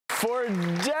For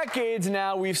decades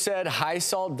now, we've said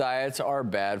high-salt diets are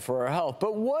bad for our health.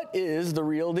 But what is the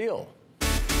real deal?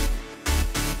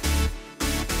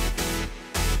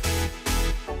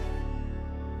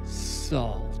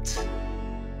 Salt.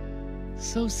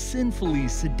 So sinfully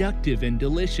seductive and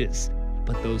delicious.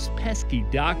 But those pesky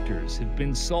doctors have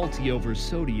been salty over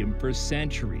sodium for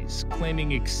centuries,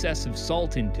 claiming excessive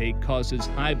salt intake causes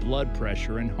high blood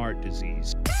pressure and heart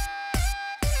disease.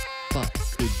 But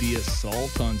could the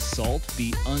assault on salt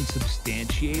be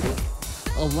unsubstantiated?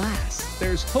 Alas,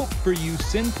 there's hope for you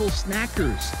sinful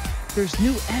snackers. There's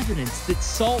new evidence that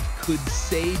salt could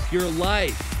save your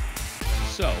life.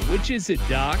 So, which is it,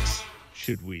 docs?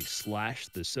 Should we slash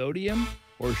the sodium,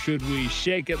 or should we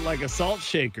shake it like a salt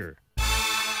shaker?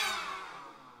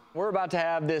 We're about to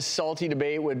have this salty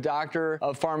debate with Doctor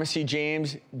of Pharmacy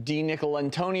James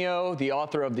DiNicolantonio, the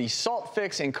author of The Salt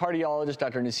Fix, and cardiologist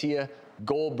Dr. Neicia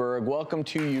Goldberg. Welcome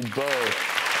to you both.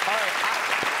 All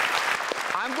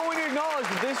right, I'm going to acknowledge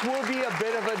that this will be a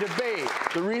bit of a debate.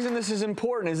 The reason this is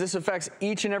important is this affects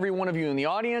each and every one of you in the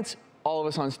audience, all of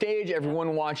us on stage,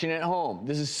 everyone watching at home.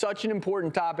 This is such an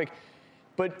important topic.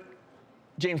 But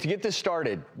James, to get this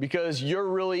started, because you're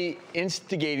really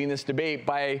instigating this debate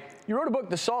you wrote a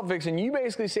book, The Salt Fix, and you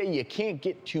basically say you can't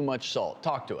get too much salt.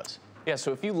 Talk to us. Yeah,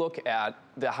 so if you look at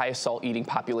the highest salt eating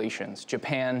populations,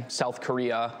 Japan, South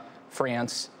Korea,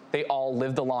 France, they all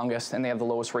live the longest and they have the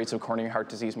lowest rates of coronary heart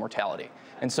disease mortality.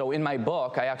 And so in my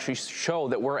book, I actually show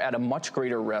that we're at a much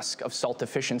greater risk of salt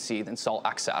deficiency than salt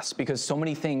excess because so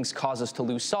many things cause us to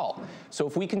lose salt. So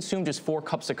if we consume just 4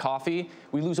 cups of coffee,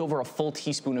 we lose over a full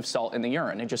teaspoon of salt in the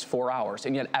urine in just 4 hours.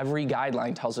 And yet every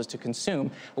guideline tells us to consume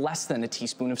less than a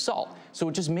teaspoon of salt. So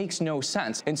it just makes no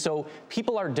sense. And so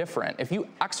people are different. If you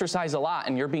exercise a lot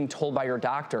and you're being told by your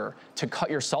doctor to cut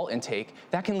your salt intake,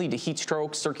 that can lead to heat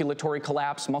stroke, circulatory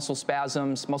collapse, muscle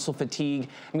spasms, muscle fatigue.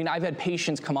 I mean, I've had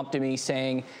patients come up to me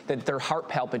saying that their heart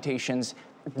palpitations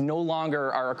no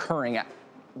longer are occurring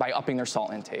by upping their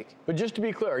salt intake. But just to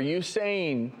be clear, are you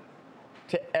saying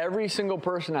to every single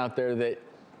person out there that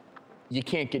you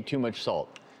can't get too much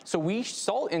salt? So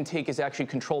salt intake is actually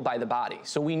controlled by the body.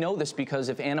 So we know this because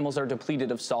if animals are depleted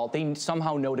of salt, they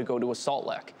somehow know to go to a salt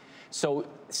lick. So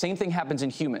same thing happens in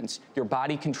humans. Your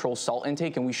body controls salt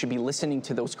intake, and we should be listening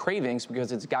to those cravings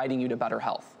because it's guiding you to better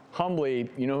health. Humbly,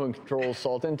 You know who controls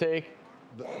salt intake?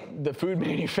 The food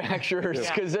manufacturers,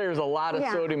 because there's a lot of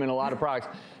sodium in a lot of products.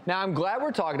 Now, I'm glad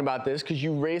we're talking about this because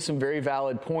you raised some very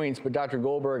valid points, but Dr.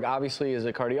 Goldberg, obviously, is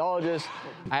a cardiologist.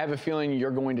 I have a feeling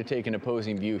you're going to take an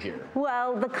opposing view here.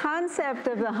 Well, the concept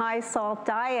of the high salt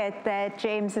diet that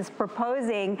James is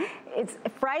proposing, it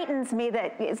frightens me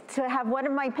that to have one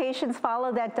of my patients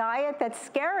follow that diet, that's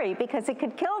scary because it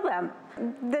could kill them.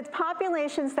 The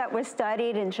populations that were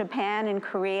studied in Japan and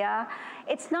Korea,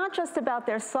 it's not just about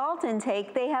their salt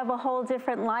intake, they have a whole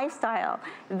different lifestyle.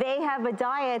 They have a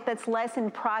diet that's less in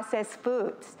processed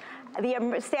foods.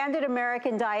 The standard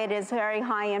American diet is very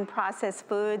high in processed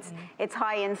foods. It's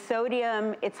high in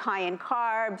sodium, it's high in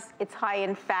carbs, it's high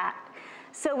in fat.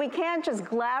 So we can't just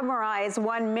glamorize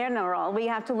one mineral. We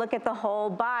have to look at the whole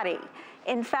body.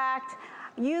 In fact,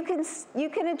 you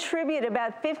can attribute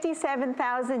about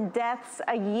 57,000 deaths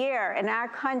a year in our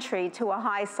country to a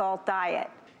high salt diet.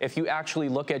 If you actually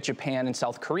look at Japan and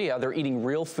South Korea, they're eating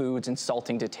real foods and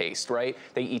salting to taste, right?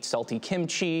 They eat salty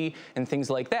kimchi and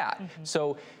things like that.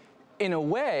 So in a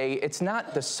way, it's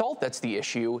not the salt that's the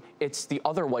issue, it's the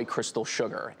other white crystal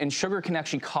sugar. And sugar can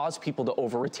actually cause people to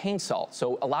over-retain salt.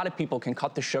 So a lot of people can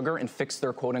cut the sugar and fix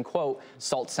their quote-unquote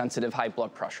salt-sensitive high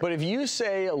blood pressure. But if you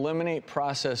say eliminate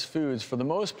processed foods for the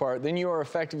most part, then you are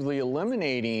effectively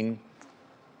eliminating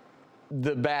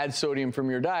the bad sodium from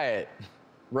your diet.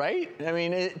 Right? I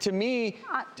mean, to me,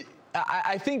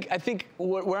 I think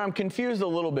where I'm confused a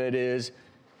little bit is,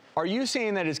 are you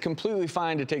saying that it's completely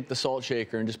fine to take the salt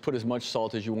shaker and just put as much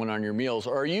salt as you want on your meals?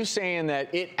 Or are you saying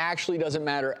that it actually doesn't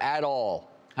matter at all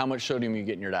how much sodium you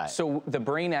get in your diet? So the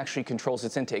brain actually controls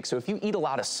its intake. So if you eat a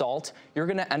lot of salt, you're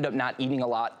going to end up not eating a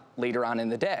lot later on in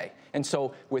the day. And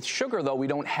so with sugar, though, we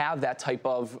don't have that type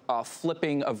of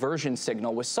flipping aversion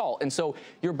signal with salt. And so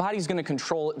your body's going to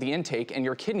control the intake, and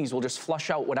your kidneys will just flush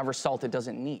out whatever salt it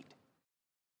doesn't need.